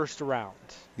the first round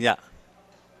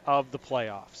of the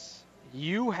playoffs,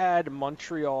 you had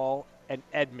Montreal and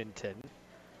Edmonton.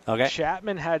 Okay.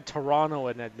 Chapman had Toronto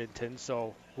and Edmonton,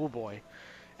 so, oh boy.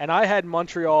 And I had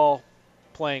Montreal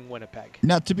playing Winnipeg.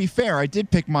 Now, to be fair, I did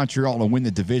pick Montreal to win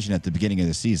the division at the beginning of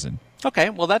the season.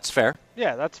 Okay, well, that's fair.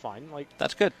 Yeah, that's fine.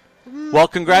 That's good. Well,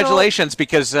 congratulations,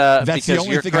 because that's the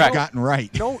only you're thing correct. I've gotten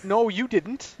right. No, you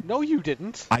didn't. No, you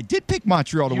didn't. I did pick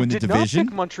Montreal to win the division. You did not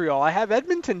pick Montreal. I have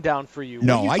Edmonton down for you.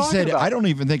 No, I said about? I don't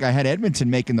even think I had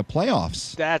Edmonton making the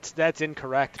playoffs. That's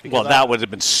incorrect. Well, that would have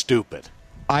been stupid.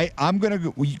 I'm going to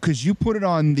go, because you put it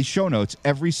on the show notes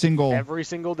every single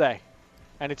day.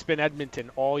 And it's been Edmonton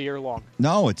all year long.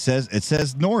 No, it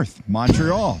says North,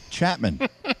 Montreal, Chapman.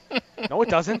 No, it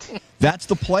doesn't. That's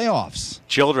the playoffs.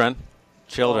 Children,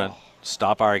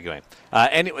 stop arguing.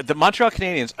 Anyway, the Montreal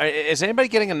Canadiens, is anybody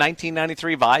getting a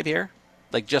 1993 vibe here?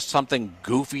 Like just something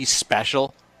goofy,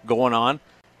 special going on?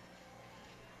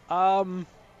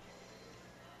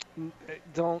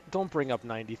 Don't bring up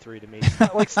 93 to me.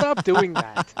 Stop doing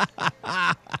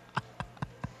that.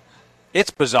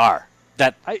 It's bizarre.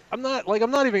 I'm not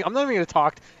even going to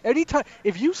talk. Anytime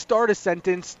if you start a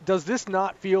sentence, does this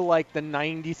not feel like the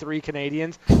 93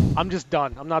 Canadiens? I'm just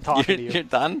done. I'm not talking to you. You're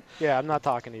done? Yeah, I'm not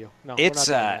talking to you. No,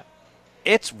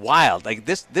 it's wild. Like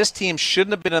this team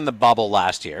shouldn't have been in the bubble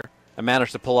last year and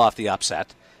managed to pull off the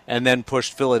upset and then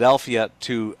pushed Philadelphia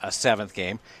to a 7th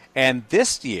game. And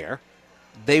this year,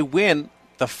 they win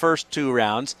the first 2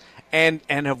 rounds and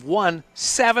have won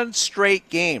 7 straight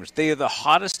games. They are the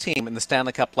hottest team in the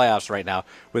Stanley Cup playoffs right now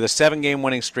with a 7-game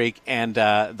winning streak and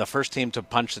the first team to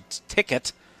punch its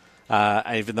ticket,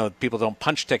 even though people don't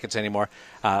punch tickets anymore.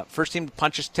 First team to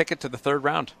punch its ticket to the 3rd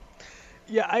round.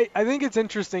 Yeah, I think it's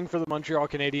interesting for the Montreal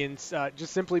Canadiens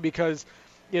just simply because,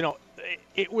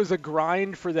 it was a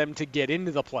grind for them to get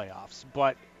into the playoffs.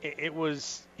 But it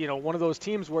was, one of those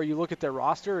teams where you look at their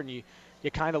roster and you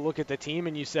kind of look at the team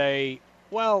and you say,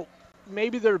 well,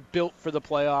 maybe they're built for the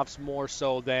playoffs more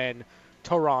so than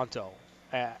Toronto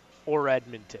or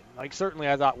Edmonton. Certainly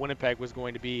I thought Winnipeg was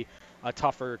going to be a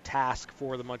tougher task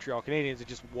for the Montreal Canadiens. It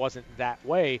just wasn't that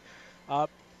way.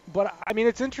 But, I mean,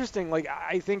 it's interesting.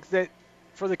 I think that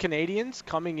for the Canadiens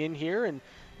coming in here and,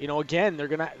 again, they're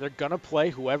gonna play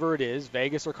whoever it is,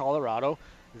 Vegas or Colorado.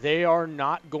 They are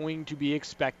not going to be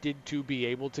expected to be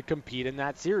able to compete in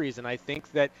that series. And I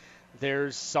think that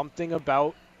there's something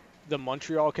about the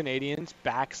Montreal Canadiens'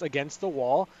 backs against the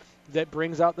wall that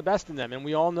brings out the best in them. And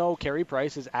we all know Carey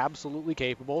Price is absolutely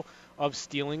capable of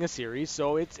stealing a series.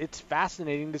 So it's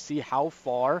fascinating to see how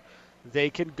far they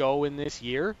can go in this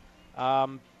year.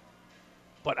 But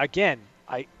again,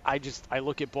 I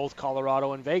look at both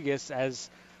Colorado and Vegas as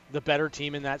the better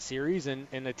team in that series and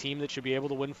a team that should be able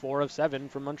to win 4 of 7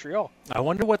 from Montreal. I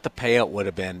wonder what the payout would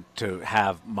have been to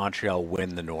have Montreal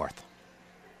win the North.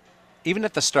 Even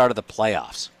at the start of the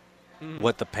playoffs,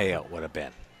 what the payout would have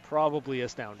been. Probably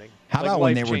astounding. How about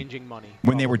when they were changing money?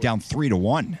 When they were down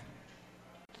 3-1?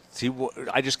 See,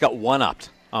 I just got one-upped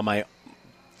on my.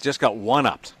 Just got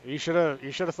one-upped. You should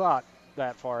have thought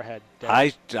that far ahead,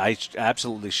 Dad. I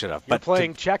absolutely should have. You're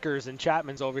playing checkers and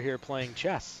Chapman's over here playing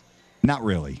chess. Not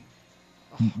really.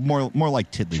 More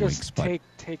like tiddlywinks. Just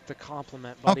take the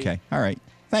compliment, buddy. Okay, all right.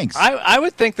 Thanks. I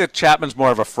would think that Chapman's more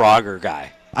of a Frogger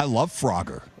guy. I love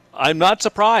Frogger. I'm not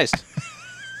surprised.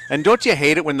 And don't you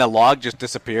hate it when the log just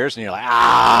disappears and you're like,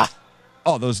 ah?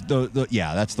 Oh,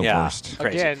 yeah, that's the worst.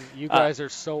 Crazy. Again, you guys are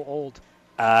so old.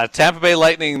 Tampa Bay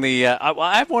Lightning,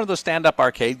 I have one of those stand-up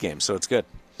arcade games, so it's good.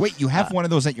 Wait, you have one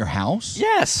of those at your house?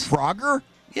 Yes. Frogger?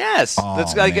 Yes. Oh,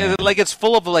 that's man. like it's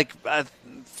full of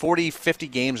 40, 50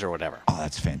 games or whatever. Oh,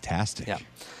 that's fantastic.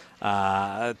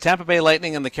 Yeah. Tampa Bay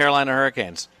Lightning and the Carolina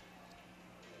Hurricanes.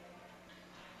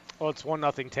 Well, it's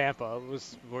 1-0 Tampa.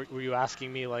 Were you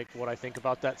asking me like what I think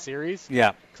about that series?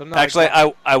 Yeah. Actually,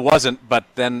 I wasn't, but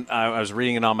then I was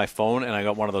reading it on my phone, and I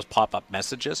got one of those pop-up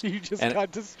messages. You just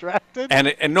got distracted?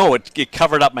 And no, it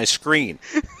covered up my screen,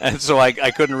 and so I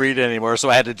couldn't read it anymore,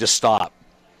 so I had to just stop.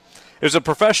 As a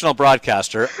professional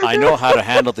broadcaster, I know how to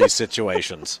handle these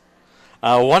situations.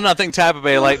 1-0 Tampa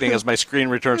Bay Lightning as my screen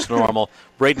returns to normal.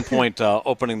 Brayden Point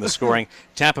opening the scoring.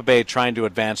 Tampa Bay trying to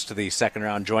advance to the second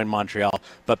round, join Montreal.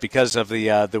 But because of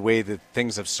the way that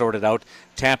things have sorted out,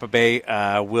 Tampa Bay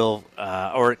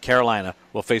or Carolina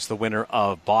will face the winner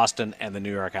of Boston and the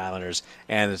New York Islanders.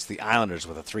 And it's the Islanders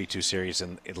with a 3-2 series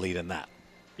and lead in that.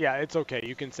 Yeah, it's okay.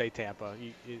 You can say Tampa.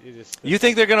 You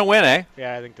think they're going to win, eh?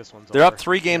 Yeah, I think this one's They're over. up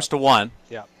 3-1.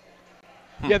 Yeah.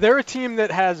 Yeah, they're a team that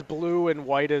has blue and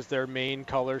white as their main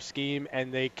color scheme,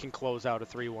 and they can close out a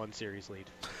 3-1 series lead.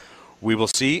 We will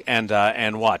see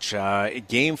and watch.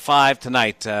 Game 5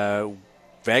 tonight,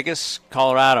 Vegas,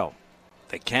 Colorado.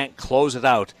 They can't close it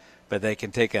out, but they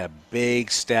can take a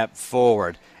big step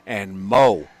forward, and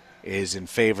Mo is in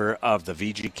favor of the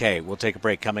VGK. We'll take a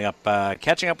break coming up,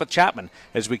 catching up with Chapman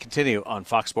as we continue on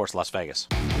Fox Sports Las Vegas.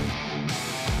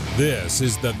 This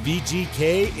is the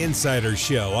VGK Insider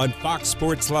Show on Fox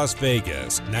Sports Las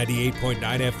Vegas, 98.9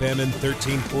 FM and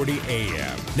 1340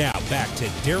 AM. Now back to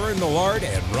Darren Millard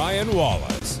and Ryan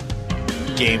Wallace.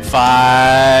 Game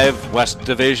 5, West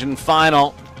Division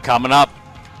Final, coming up.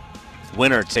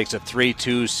 Winner takes a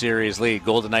 3-2 series lead.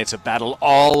 Golden Knights have battled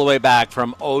all the way back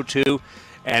from 0-2,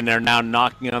 and they're now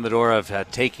knocking on the door of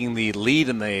taking the lead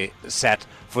in the set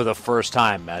for the first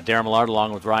time. Darren Millard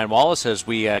along with Ryan Wallace as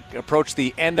we approach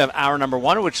the end of hour number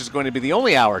 1, which is going to be the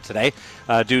only hour today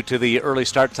due to the early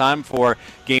start time for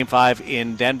Game 5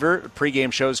 in Denver.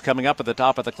 Pre-game shows coming up at the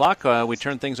top of the clock. We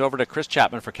turn things over to Chris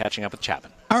Chapman for catching up with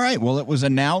Chapman. All right, well, it was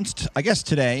announced, I guess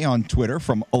today on Twitter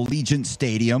from Allegiant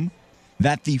Stadium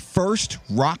that the first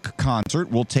rock concert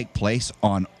will take place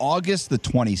on August the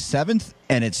 27th,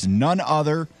 and it's none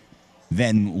other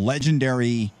than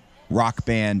legendary rock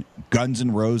band Guns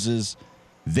N' Roses.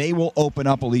 They will open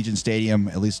up Allegiant Stadium,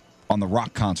 at least on the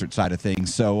rock concert side of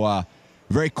things. So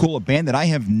very cool. A band that I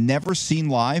have never seen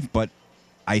live, but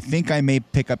I think I may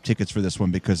pick up tickets for this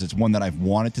one because it's one that I've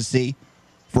wanted to see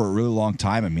for a really long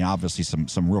time. I mean, obviously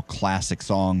some real classic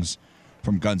songs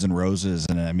from Guns N' Roses.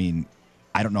 And I mean,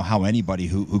 I don't know how anybody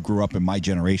who grew up in my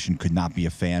generation could not be a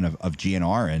fan of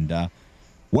GNR. And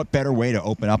what better way to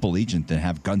open up Allegiant than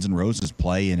have Guns N' Roses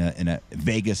play in a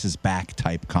Vegas is back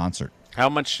type concert? How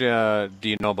much do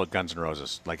you know about Guns N'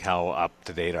 Roses? Like, how up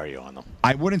to date are you on them?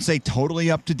 I wouldn't say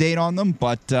totally up to date on them,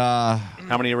 but how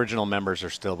many original members are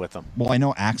still with them? Well, I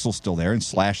know Axl's still there and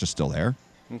Slash is still there.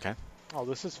 Okay. Oh,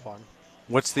 this is fun.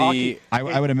 What's the?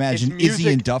 I would imagine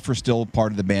Izzy and Duff are still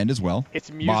part of the band as well.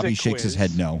 It's music. Bobby shakes his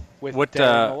head no. With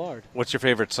Darren Millard. What's your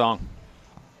favorite song?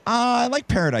 I like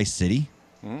Paradise City.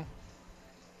 Hmm?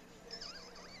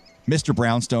 Mr.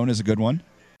 Brownstone is a good one.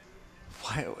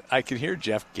 Why, I can hear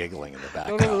Jeff giggling in the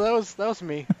background. No, that was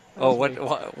me.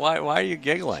 Why are you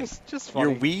giggling? Just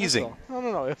funny. You're wheezing.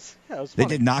 No. It was funny. They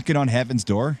did Knock It on Heaven's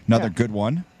Door. Another good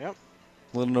one. Yep.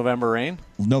 Little November Rain.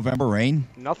 November Rain.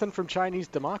 Nothing from Chinese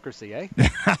Democracy, eh?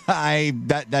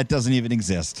 That doesn't even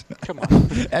exist. Come on.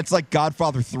 That's like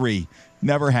Godfather 3.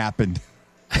 Never happened.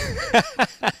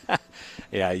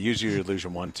 Yeah, Use Your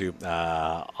Illusion 1, 2.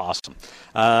 Awesome.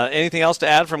 Anything else to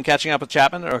add from catching up with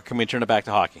Chapman, or can we turn it back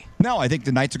to hockey? No, I think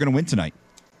the Knights are going to win tonight.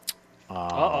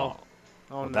 Oh,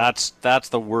 no. That's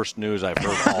the worst news I've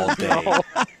heard all day.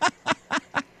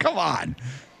 Come on.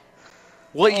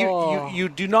 Well, you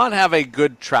do not have a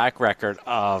good track record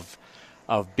of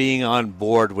being on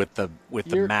board with the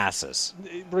masses.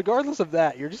 Regardless of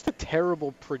that, you're just a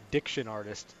terrible prediction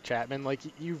artist, Chapman. Like,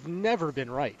 you've never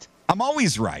been right. I'm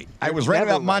always right. I was right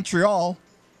about Montreal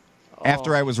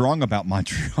after I was wrong about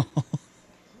Montreal.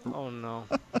 Oh, no.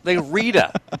 Like,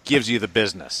 Rita gives you the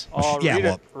business. Oh,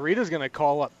 yeah, Rita's going to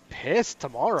call up pissed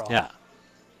tomorrow. Yeah.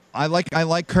 I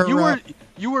like her.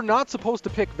 You were not supposed to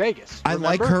pick Vegas. Remember? I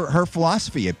like her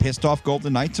philosophy. A pissed off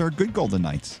Golden Knights are good Golden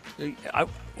Knights.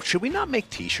 Should we not make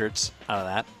T-shirts out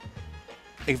of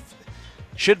that?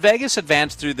 Should Vegas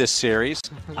advance through this series?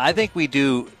 I think we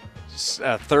do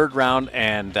third round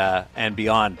and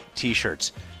beyond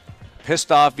T-shirts.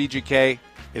 Pissed off VGK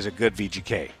is a good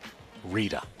VGK.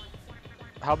 Rita.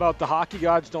 How about the hockey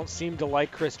gods don't seem to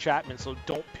like Chris Chapman, so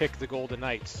don't pick the Golden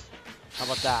Knights? How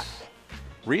about that?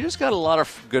 Rita's got a lot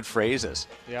of good phrases.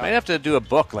 Yeah. Might have to do a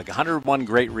book, like 101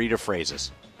 great Rita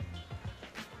phrases.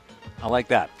 I like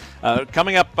that.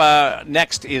 Coming up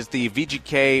next is the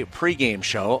VGK pregame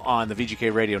show on the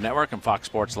VGK Radio Network and Fox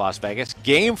Sports Las Vegas.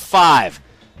 Game 5,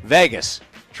 Vegas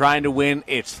trying to win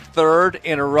its third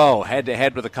in a row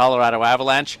head-to-head with the Colorado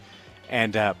Avalanche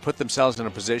and put themselves in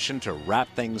a position to wrap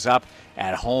things up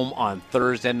at home on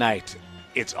Thursday night.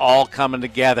 It's all coming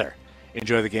together.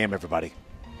 Enjoy the game, everybody.